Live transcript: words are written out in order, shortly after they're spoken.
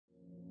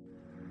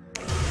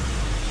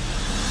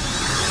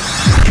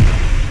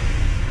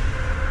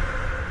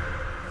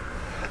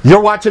You're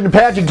watching the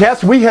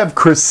PageantCast. We have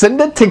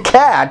Chrisinda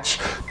Tkatch,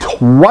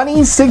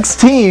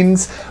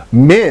 2016's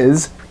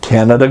Ms.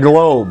 Canada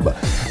Globe.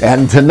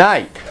 And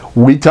tonight,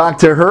 we talk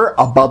to her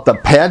about the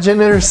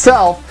pageant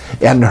herself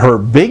and her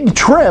big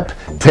trip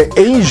to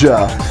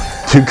Asia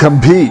to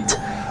compete.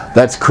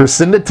 That's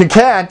Chrisinda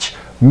Tkatch,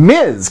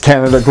 Ms.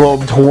 Canada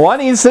Globe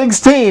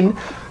 2016,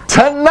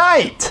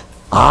 tonight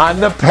on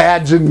the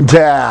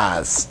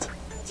PageantCast.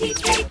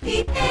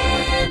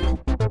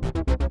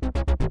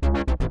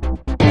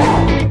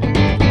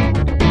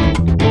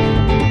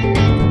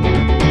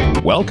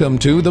 Welcome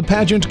to the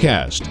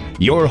PageantCast,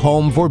 your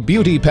home for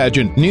beauty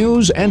pageant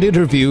news and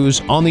interviews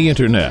on the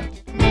internet.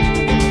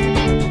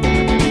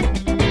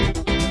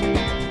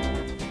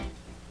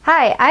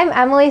 Hi, I'm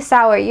Emily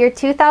Sauer, your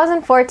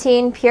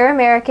 2014 Pure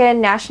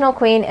American National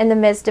Queen in the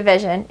Ms.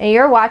 Division, and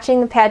you're watching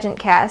the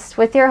PageantCast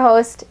with your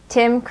host,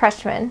 Tim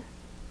Kretschmann.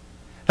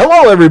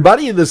 Hello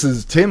everybody, this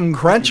is Tim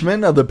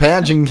Kretschmann of the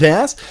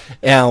PageantCast,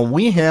 and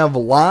we have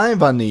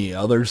live on the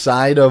other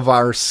side of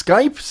our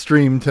Skype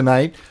stream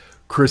tonight,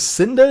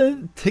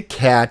 Chrisinda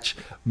Tkatch,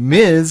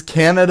 Ms.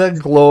 Canada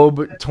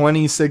Globe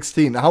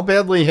 2016. How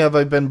badly have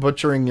I been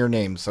butchering your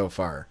name so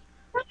far?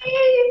 Yeah,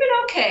 you've been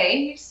okay.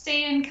 You're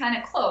staying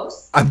kind of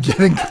close. I'm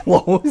getting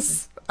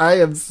close.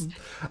 I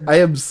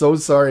am so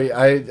sorry.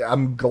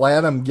 I'm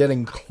glad I'm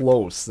getting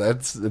close.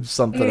 That's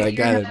something I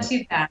got. You're not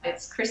too bad.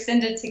 It's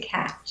Chrisinda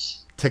Tkatch.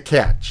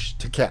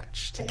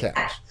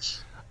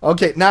 Tkatch.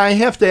 Okay, now I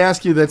have to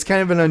ask you, that's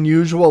kind of an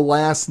unusual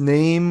last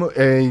name.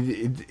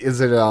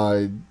 Is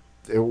it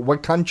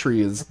what country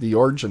is the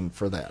origin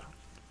for that?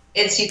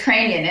 It's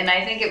Ukrainian, and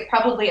I think it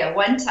probably at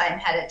one time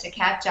had it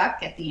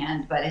Tkatchuk at the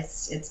end, but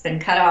it's been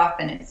cut off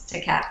and it's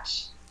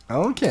Tkatch.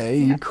 Okay,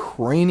 yeah.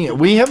 Ukrainian.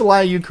 We have a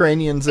lot of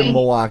Ukrainians in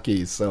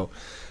Milwaukee, so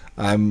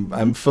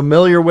I'm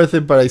familiar with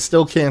it, but I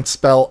still can't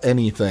spell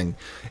anything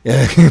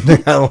in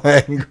that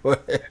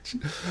language.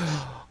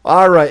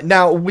 All right,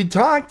 now we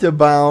talked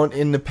about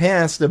in the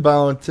past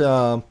about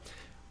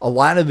a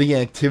lot of the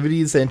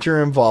activities that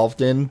you're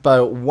involved in,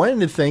 but one of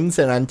the things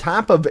that on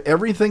top of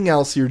everything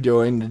else you're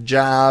doing, the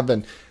job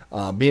and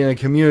being a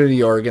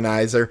community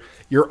organizer,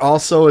 you're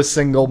also a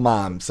single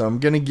mom. So I'm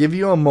going to give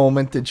you a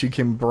moment that you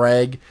can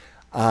brag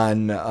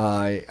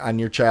on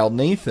your child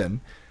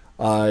Nathan,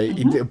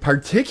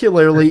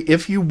 particularly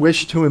if you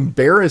wish to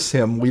embarrass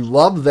him. We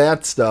love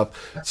that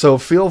stuff, so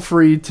feel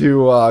free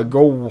to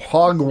go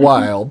hog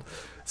wild.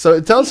 So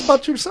tell us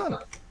about your son.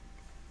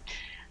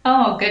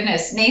 Oh,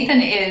 goodness.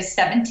 Nathan is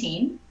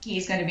 17.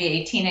 He's going to be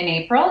 18 in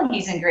April.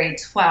 He's in grade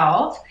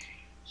 12.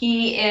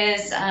 He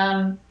is,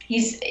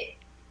 he's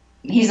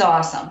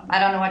awesome. I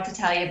don't know what to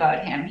tell you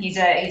about him. He's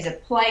a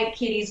polite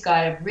kid. He's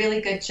got a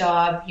really good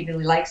job. He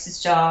really likes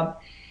his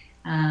job.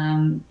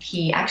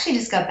 He actually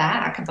just got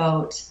back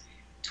about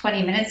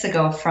 20 minutes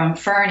ago from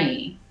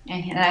Fernie,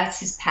 and that's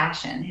his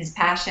passion. His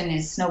passion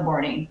is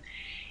snowboarding.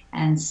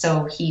 And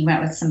so he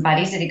went with some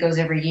buddies that he goes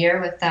every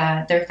year with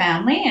their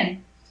family,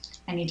 and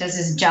he does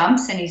his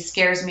jumps, and he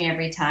scares me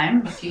every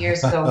time. A few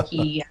years ago,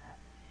 he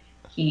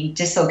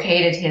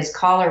dislocated his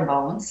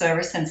collarbone, so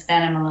ever since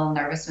then, I'm a little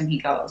nervous when he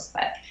goes.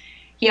 But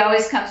he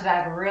always comes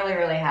back really,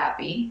 really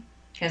happy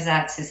because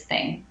that's his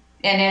thing.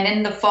 And then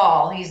in the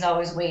fall, he's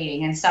always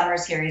waiting. And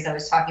summer's here, he's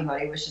always talking about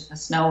he wishes the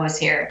snow was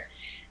here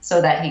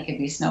so that he could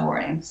be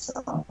snowboarding.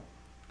 So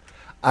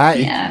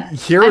I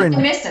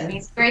miss him.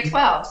 He's grade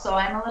 12, so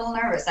I'm a little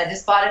nervous. I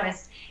just bought him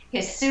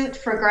his suit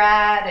for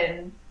grad,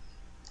 and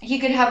he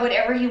could have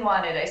whatever he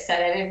wanted. I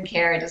said I didn't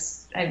care.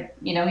 He's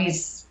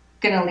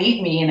going to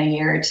leave me in a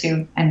year or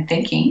two, I'm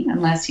thinking,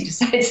 unless he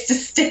decides to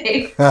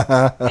stay.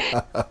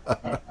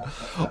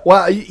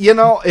 Well,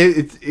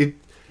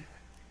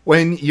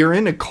 when you're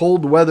in a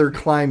cold weather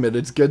climate,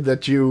 it's good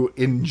that you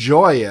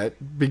enjoy it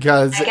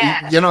because,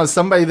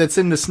 somebody that's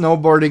into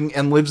snowboarding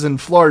and lives in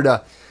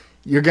Florida,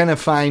 you're going to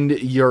find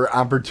your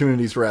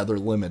opportunities rather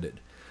limited.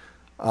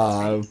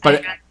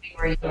 But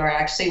where you are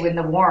actually with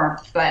the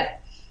warmth, but.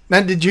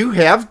 Now, did you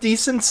have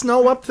decent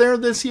snow up there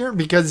this year?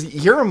 Because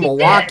here in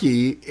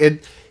Milwaukee,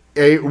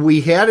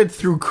 we had it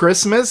through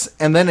Christmas,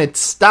 and then it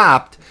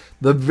stopped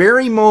the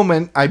very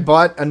moment I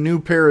bought a new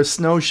pair of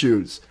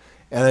snowshoes.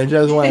 And it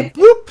just went,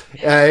 whoop.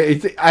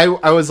 I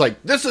was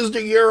like, this is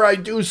the year I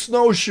do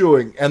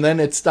snowshoeing. And then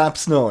it stopped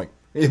snowing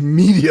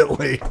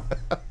immediately.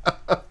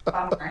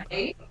 Bummer,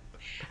 hey?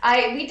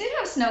 We did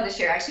have snow this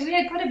year. Actually, we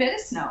had quite a bit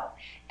of snow.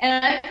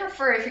 And I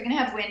prefer, if you're going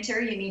to have winter,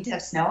 you need to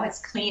have snow. It's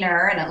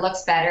cleaner and it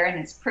looks better and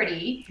it's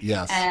pretty.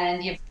 Yes.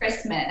 And you have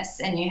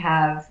Christmas and you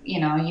have, you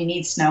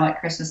need snow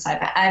at Christmas time.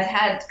 I've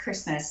had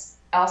Christmas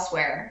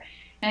elsewhere,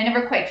 and it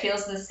never quite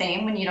feels the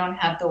same when you don't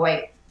have the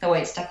white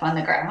stuff on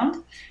the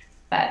ground.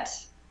 But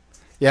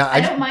yeah, I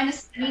don't mind a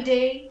sunny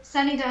day.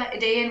 Sunny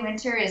day in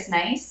winter is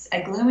nice.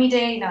 A gloomy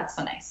day, not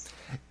so nice.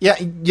 Yeah,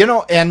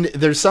 and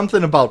there's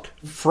something about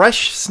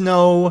fresh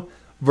snow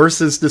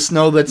versus the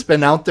snow that's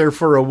been out there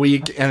for a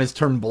week and has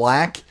turned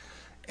black,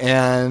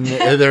 and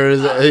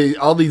there's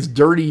all these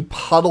dirty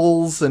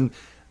puddles, and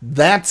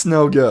That's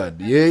no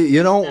good.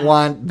 You don't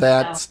want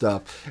that No.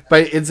 stuff.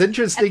 But it's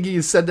interesting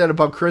you said that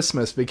about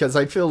Christmas because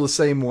I feel the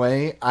same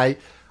way. I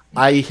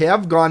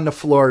have gone to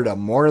Florida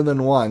more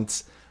than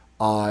once.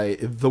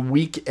 The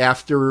week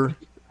after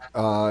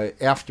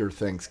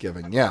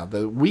Thanksgiving. Yeah,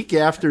 the week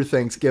after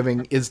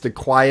Thanksgiving is the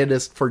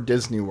quietest for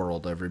Disney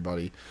World,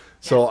 everybody.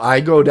 So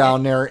I go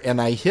down there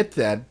and I hit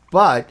that,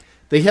 but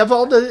they have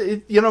all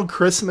the,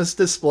 Christmas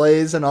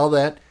displays and all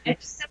that.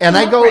 And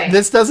I go,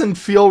 this doesn't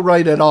feel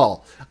right at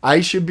all.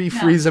 I should be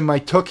freezing my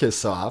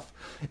tuchus off.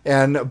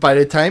 And by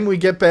the time we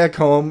get back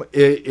home,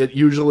 it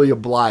usually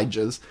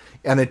obliges.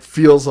 And it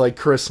feels like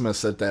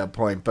Christmas at that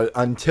point. But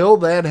until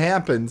that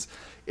happens,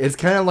 it's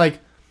kind of like,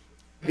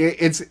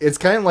 it's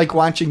kind of like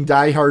watching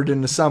Die Hard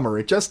in the summer.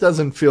 It just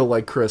doesn't feel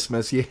like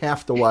Christmas. You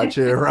have to watch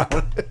it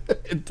around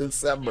in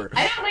December.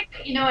 I don't like,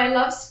 I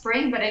love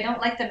spring, but I don't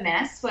like the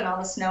mess when all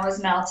the snow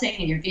is melting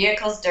and your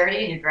vehicle's dirty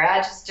and your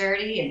garage is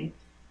dirty and,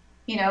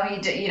 you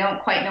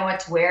don't quite know what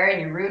to wear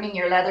and you're ruining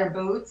your leather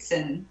boots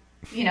and,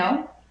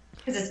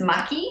 because it's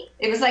mucky.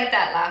 It was like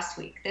that last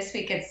week. This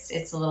week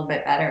it's a little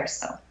bit better,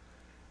 so.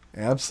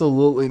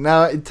 Absolutely.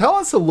 Now, tell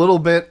us a little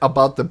bit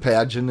about the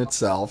pageant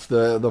itself.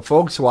 The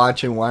folks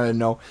watching want to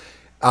know.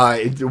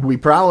 We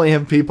probably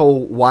have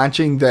people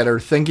watching that are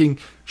thinking,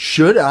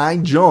 should I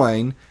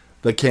join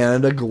the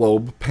Canada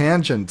Globe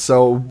pageant?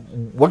 So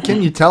what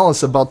can you tell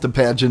us about the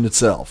pageant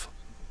itself?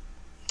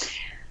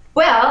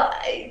 Well,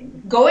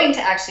 going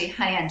to actually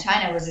Hainan,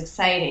 China was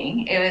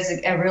exciting. It was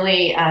a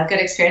really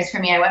good experience for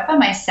me. I went by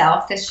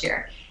myself this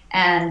year,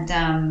 and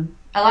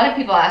a lot of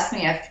people ask me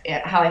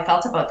how I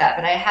felt about that,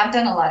 but I have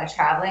done a lot of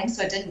traveling,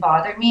 so it didn't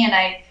bother me, and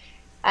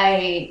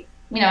I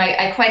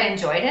quite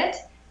enjoyed it.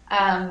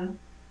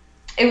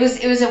 It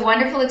was a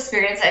wonderful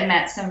experience. I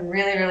met some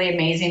really, really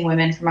amazing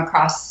women from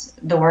across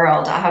the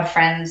world. I have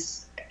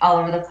friends all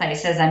over the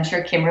place, as I'm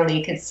sure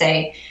Kimberly could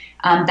say.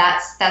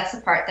 That's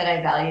the part that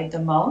I valued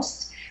the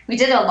most. We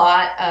did a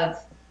lot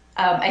of.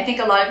 I think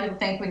a lot of people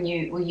think when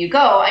you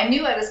go, I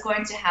knew I was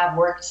going to have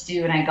work to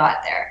do when I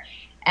got there.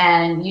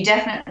 And you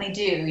definitely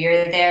do.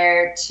 You're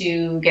there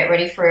to get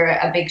ready for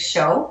a big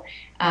show.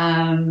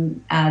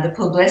 The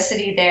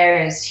publicity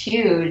there is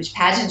huge.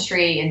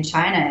 Pageantry in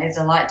China is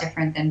a lot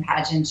different than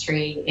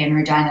pageantry in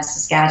Regina,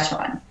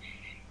 Saskatchewan.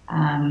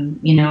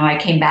 I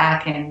came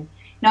back and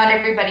not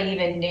everybody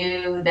even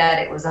knew that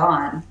it was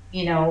on,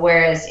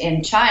 whereas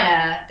in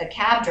China, the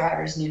cab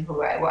drivers knew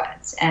who I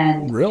was.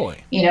 And, really?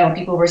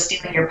 People were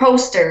stealing your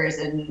posters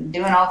and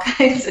doing all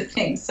kinds of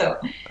things. So,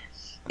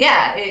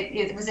 yeah,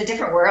 it was a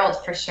different world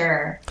for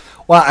sure.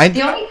 Well,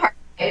 the only part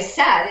that is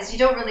sad is you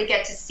don't really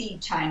get to see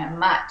China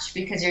much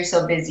because you're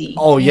so busy.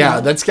 Oh,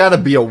 yeah, that's got to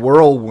be a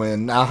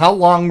whirlwind. Now, how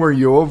long were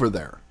you over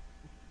there?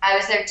 I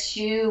was there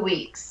 2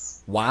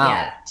 weeks. Wow.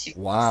 Yeah, 2 weeks.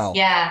 Wow.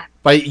 Yeah.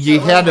 But you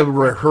had to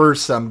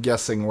rehearse, I'm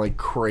guessing, like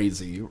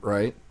crazy,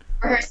 right?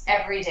 Rehearse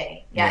every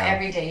day. Yeah,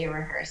 every day you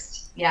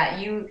rehearsed. Yeah,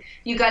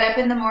 you got up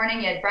in the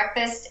morning, you had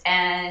breakfast,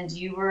 and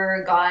you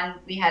were gone.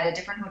 We had a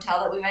different hotel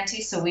that we went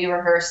to, so we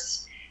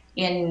rehearsed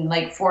in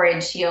like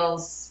 4-inch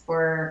heels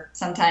for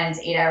sometimes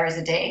 8 hours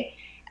a day.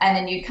 And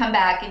then you'd come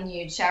back and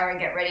you'd shower and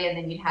get ready, and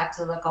then you'd have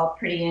to look all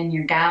pretty in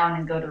your gown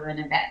and go to an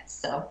event.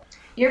 So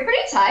you're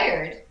pretty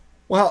tired.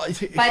 Well,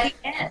 by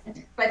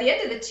the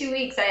end of the 2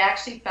 weeks, I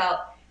actually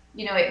felt,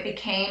 it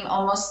became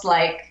almost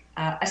like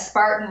a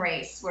Spartan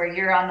race where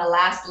you're on the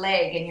last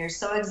leg and you're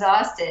so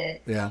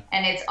exhausted. Yeah.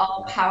 And it's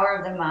all power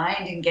of the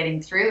mind and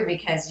getting through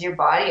because your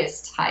body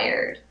is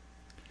tired.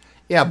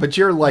 Yeah, but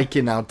you're like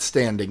in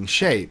outstanding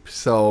shape.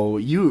 So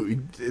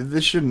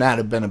this should not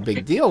have been a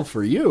big deal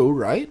for you,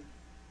 right?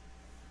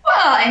 Well,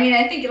 I mean,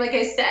 I think, like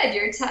I said,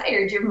 you're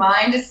tired. Your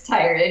mind is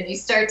tired, and you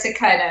start to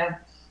kind of,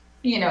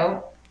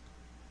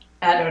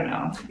 I don't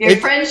know. Your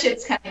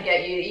friendships kind of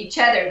get you each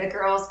other. The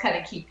girls kind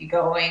of keep you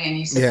going, and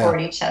you support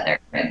each other.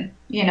 And,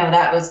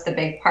 that was the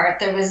big part.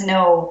 There was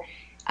no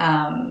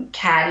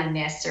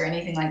cattiness or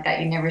anything like that.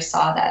 You never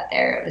saw that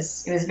there. It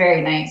was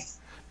very nice.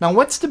 Now,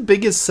 what's the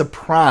biggest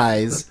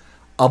surprise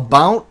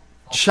about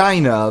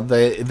China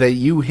that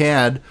you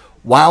had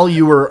while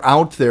you were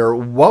out there?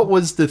 What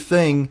was the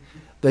thing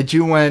that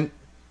you went,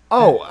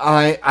 oh,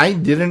 I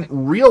didn't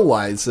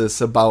realize this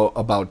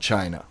about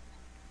China?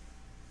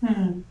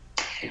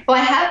 Well, I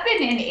have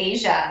been in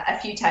Asia a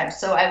few times,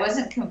 so I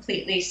wasn't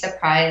completely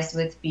surprised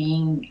with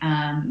being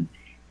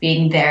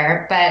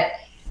there. But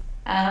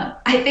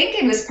I think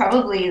it was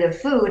probably the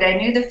food. I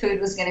knew the food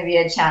was going to be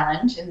a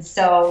challenge, and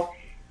so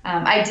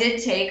I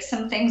did take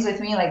some things with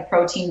me, like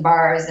protein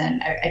bars,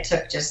 and I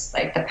took just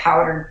like the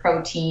powdered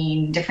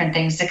protein, different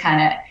things to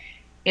kind of,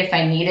 if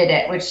I needed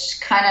it, which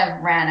kind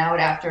of ran out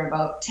after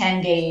about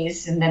 10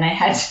 days. And then I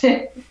had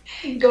to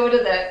go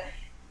to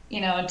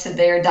to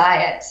their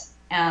diet.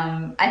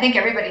 I think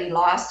everybody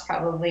lost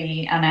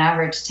probably on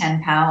average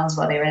 10 pounds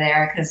while they were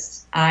there,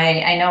 because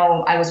I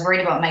know I was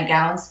worried about my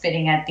gowns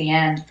fitting at the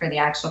end for the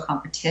actual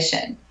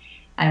competition.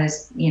 I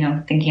was,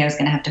 thinking I was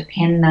going to have to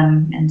pin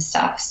them and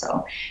stuff.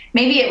 So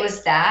maybe it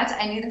was that.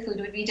 I knew the food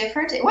would be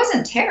different. It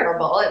wasn't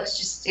terrible.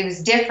 It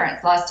was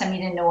different. Last time you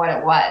didn't know what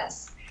it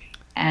was.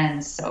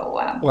 And so,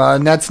 well,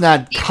 and that's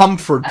not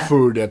comfort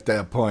food at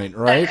that point,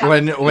 right?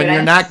 When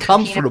you're not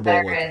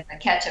comfortable with it. The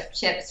ketchup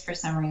chips for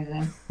some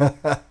reason.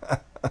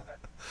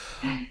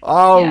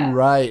 All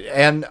right,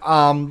 and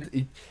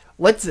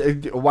let's.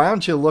 Why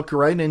don't you look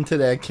right into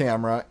that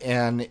camera?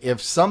 And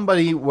if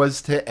somebody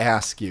was to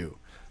ask you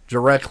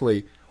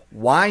directly,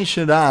 why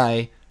should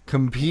I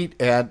compete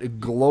at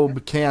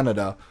Globe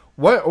Canada?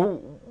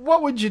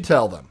 What would you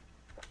tell them?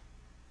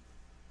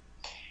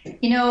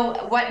 You know,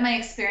 what my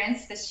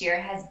experience this year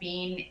has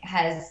been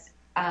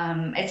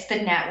it's the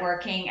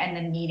networking and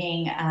the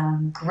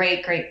meeting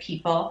great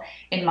people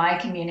in my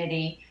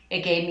community.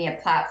 It gave me a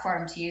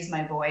platform to use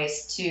my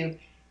voice to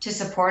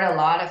support a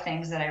lot of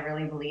things that I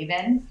really believe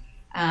in,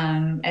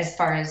 as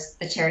far as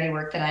the charity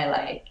work that I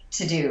like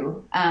to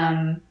do.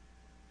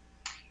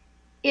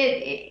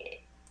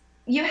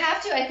 You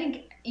have to, I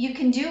think, you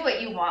can do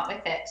what you want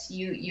with it.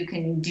 You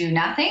can do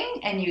nothing,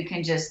 and you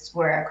can just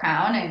wear a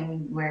crown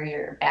and wear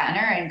your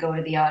banner and go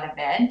to the odd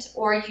event,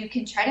 or you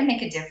can try to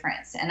make a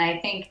difference. And I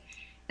think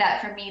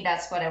that for me,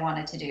 that's what I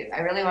wanted to do.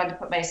 I really wanted to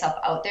put myself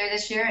out there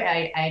this year.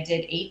 I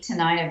did 8 to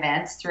 9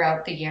 events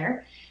throughout the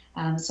year.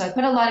 So I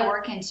put a lot of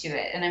work into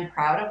it, and I'm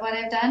proud of what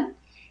I've done.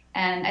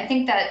 And I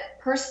think that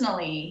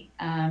personally,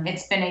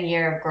 it's been a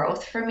year of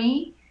growth for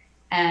me.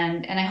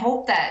 And I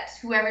hope that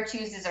whoever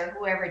chooses or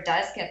whoever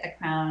does get the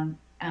crown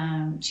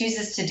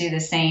chooses to do the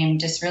same,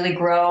 just really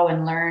grow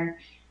and learn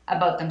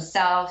about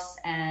themselves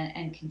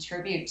and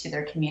contribute to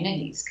their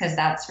communities, because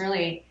that's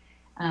really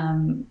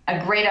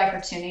a great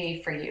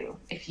opportunity for you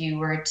if you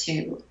were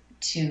to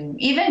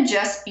even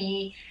just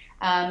be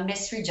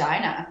Miss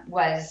Regina.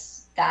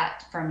 Was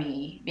that for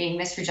me, being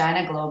Miss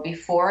Regina Globe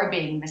before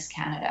being Miss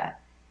Canada?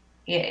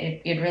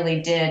 It really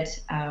did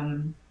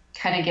kind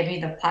of give me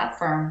the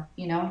platform,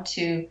 you know,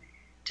 to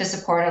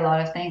support a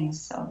lot of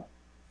things. So.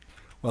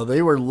 Well,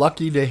 they were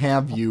lucky to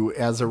have you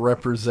as a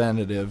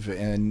representative,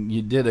 and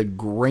you did a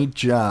great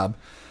job.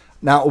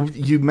 Now,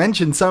 you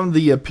mentioned some of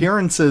the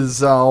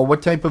appearances.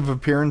 What type of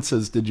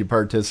appearances did you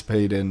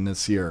participate in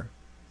this year?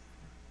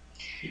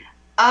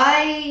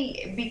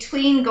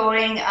 Between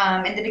going,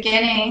 in the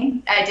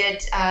beginning, I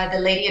did the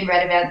Lady in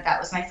Red event. That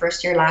was my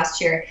first year last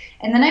year.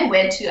 And then I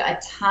went to a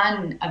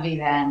ton of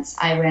events.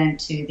 I went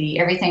to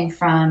everything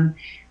from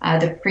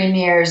the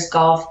Premier's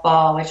Golf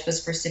Ball, which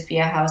was for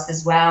Sophia House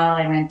as well.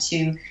 I went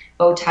to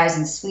Bow Ties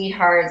and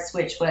Sweethearts,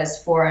 which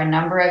was for a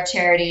number of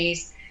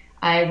charities.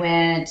 I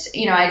went,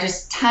 I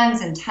just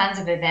tons and tons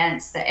of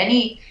events.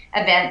 Any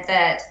event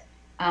that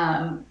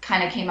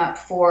kind of came up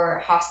for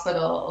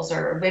hospitals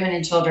or women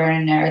and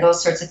children or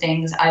those sorts of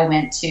things, I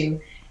went to.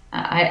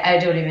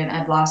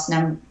 I've lost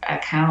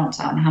count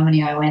on how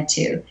many I went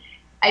to.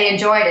 I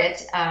enjoyed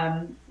it.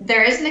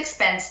 There is an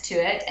expense to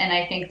it, and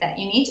I think that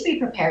you need to be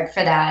prepared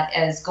for that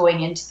as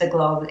going into the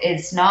Globe.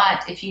 It's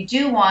not, if you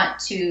do want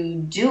to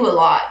do a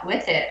lot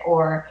with it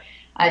or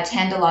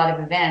attend a lot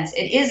of events,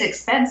 it is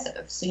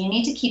expensive. So you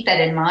need to keep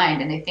that in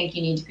mind, and I think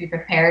you need to be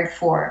prepared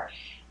for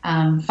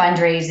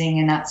fundraising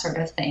and that sort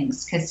of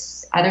things,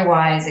 because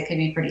otherwise it could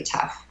be pretty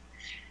tough,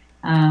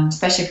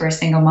 especially for a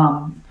single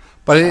mom.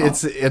 But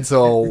it's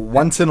a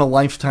once in a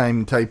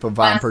lifetime type of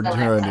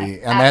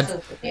opportunity, and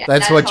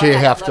that's what you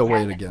have to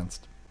weigh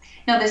against.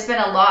 No, there's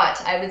been a lot.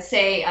 I would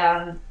say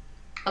a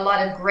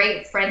lot of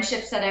great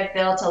friendships that I've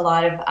built. A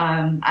lot of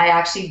I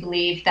actually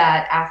believe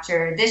that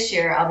after this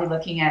year, I'll be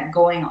looking at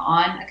going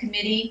on a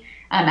committee.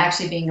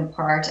 Actually being a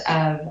part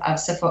of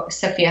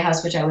Sophia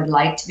House, which I would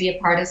like to be a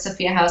part of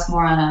Sophia House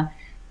more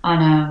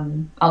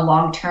on a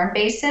long-term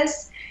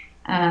basis.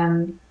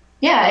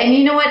 Yeah, and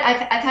you know what?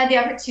 I've had the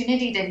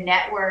opportunity to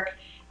network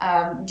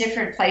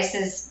different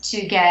places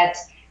to get.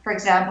 For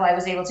example, I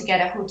was able to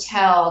get a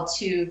hotel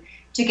to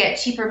get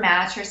cheaper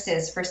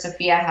mattresses for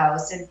Sophia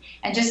House,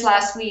 and just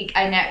last week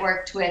I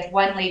networked with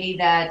one lady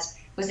that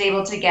was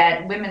able to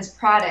get women's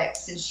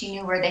products, and she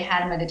knew where they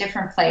had them at a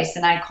different place,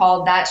 and I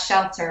called that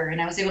shelter and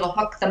I was able to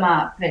hook them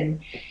up. And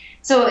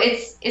so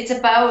it's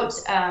about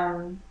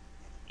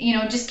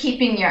just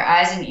keeping your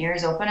eyes and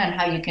ears open on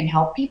how you can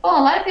help people.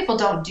 A lot of people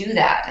don't do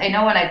that. I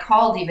know when I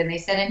called, even they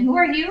said, "And who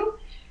are you?"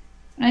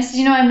 And I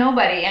said, "I'm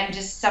nobody. I'm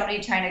just somebody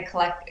trying to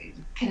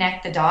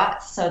connect the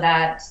dots so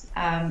that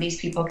these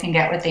people can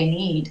get what they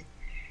need,"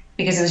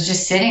 because it was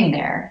just sitting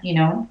there,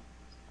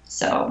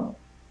 So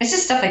it's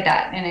just stuff like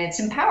that, and it's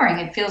empowering.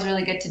 It feels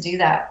really good to do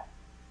that.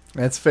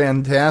 That's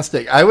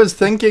fantastic. I was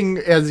thinking,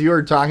 as you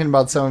were talking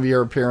about some of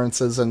your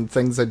appearances and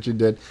things that you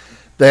did,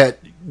 that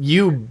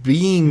you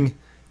being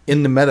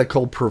in the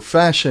medical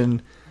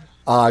profession,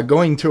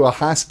 going to a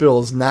hospital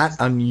is not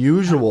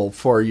unusual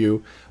for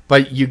you,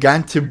 but you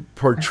got to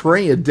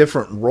portray a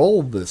different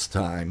role this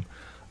time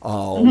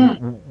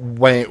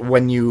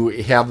when you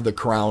have the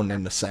crown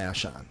and the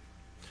sash on.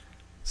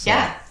 So.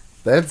 Yeah.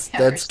 That's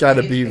got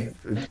to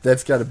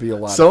be a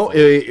lot. So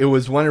it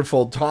was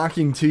wonderful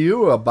talking to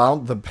you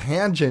about the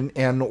pageant,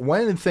 and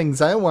one of the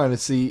things I want to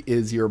see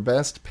is your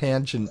best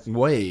pageant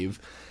wave.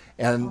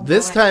 And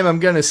this time I'm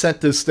going to set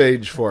the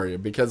stage for you,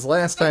 because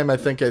last time I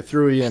think I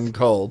threw you in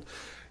cold.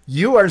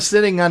 You are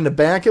sitting on the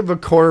back of a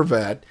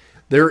Corvette.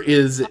 there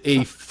is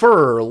a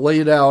fur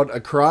laid out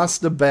across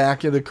the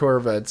back of the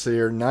Corvette, so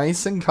you're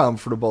nice and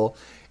comfortable,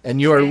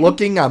 and you are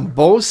looking on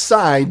both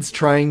sides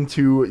trying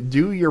to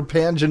do your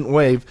pageant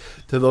wave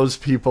to those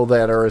people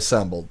that are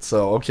assembled.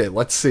 So, okay,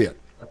 let's see it.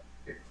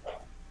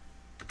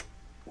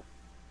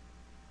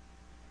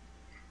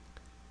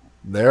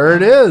 There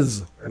it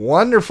is.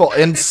 Wonderful.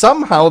 And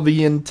somehow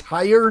the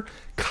entire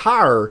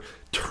car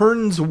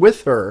turns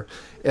with her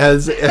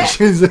as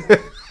she's...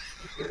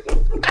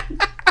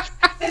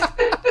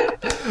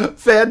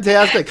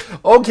 Fantastic.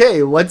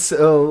 Okay, let's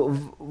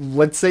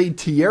say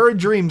Tiara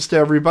Dreams to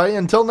everybody.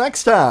 Until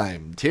next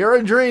time,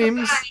 Tiara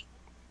Dreams.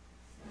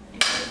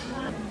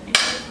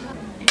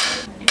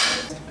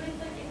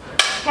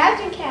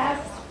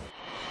 PageantCast.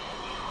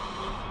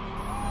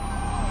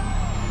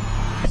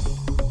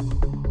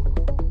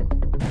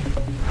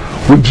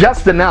 We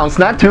just announced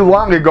not too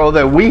long ago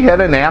that we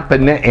had an app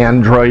in the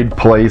Android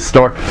Play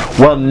Store.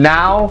 Well,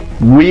 now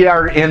we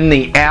are in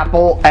the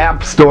Apple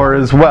App Store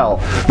as well.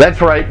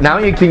 That's right, now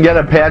you can get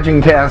a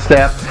PageantCast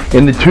app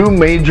in the two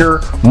major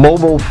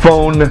mobile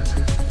phone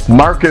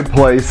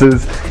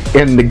marketplaces,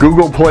 in the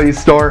Google Play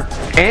Store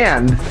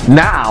and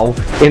now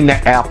in the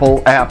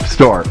Apple App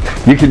Store.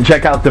 You can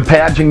check out the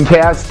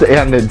PageantCast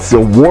and its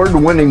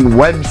award-winning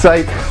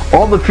website.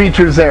 All the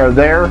features that are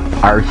there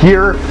are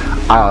here,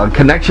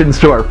 connections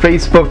to our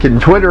Facebook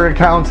and Twitter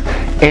accounts,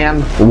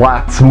 and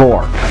lots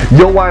more.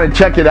 You'll want to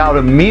check it out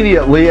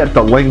immediately at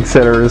the links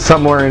that are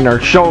somewhere in our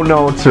show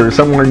notes or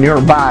somewhere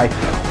nearby,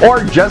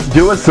 or just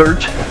do a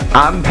search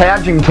on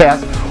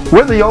PageantCast.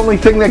 We're the only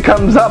thing that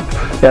comes up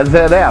as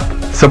that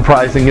app,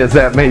 surprising as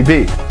that may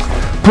be.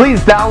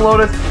 Please download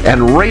us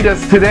and rate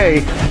us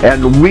today,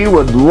 and we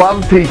would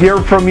love to hear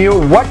from you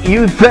what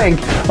you think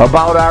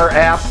about our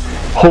app.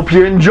 Hope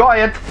you enjoy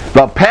it,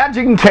 the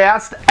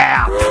PageantCast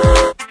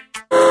app.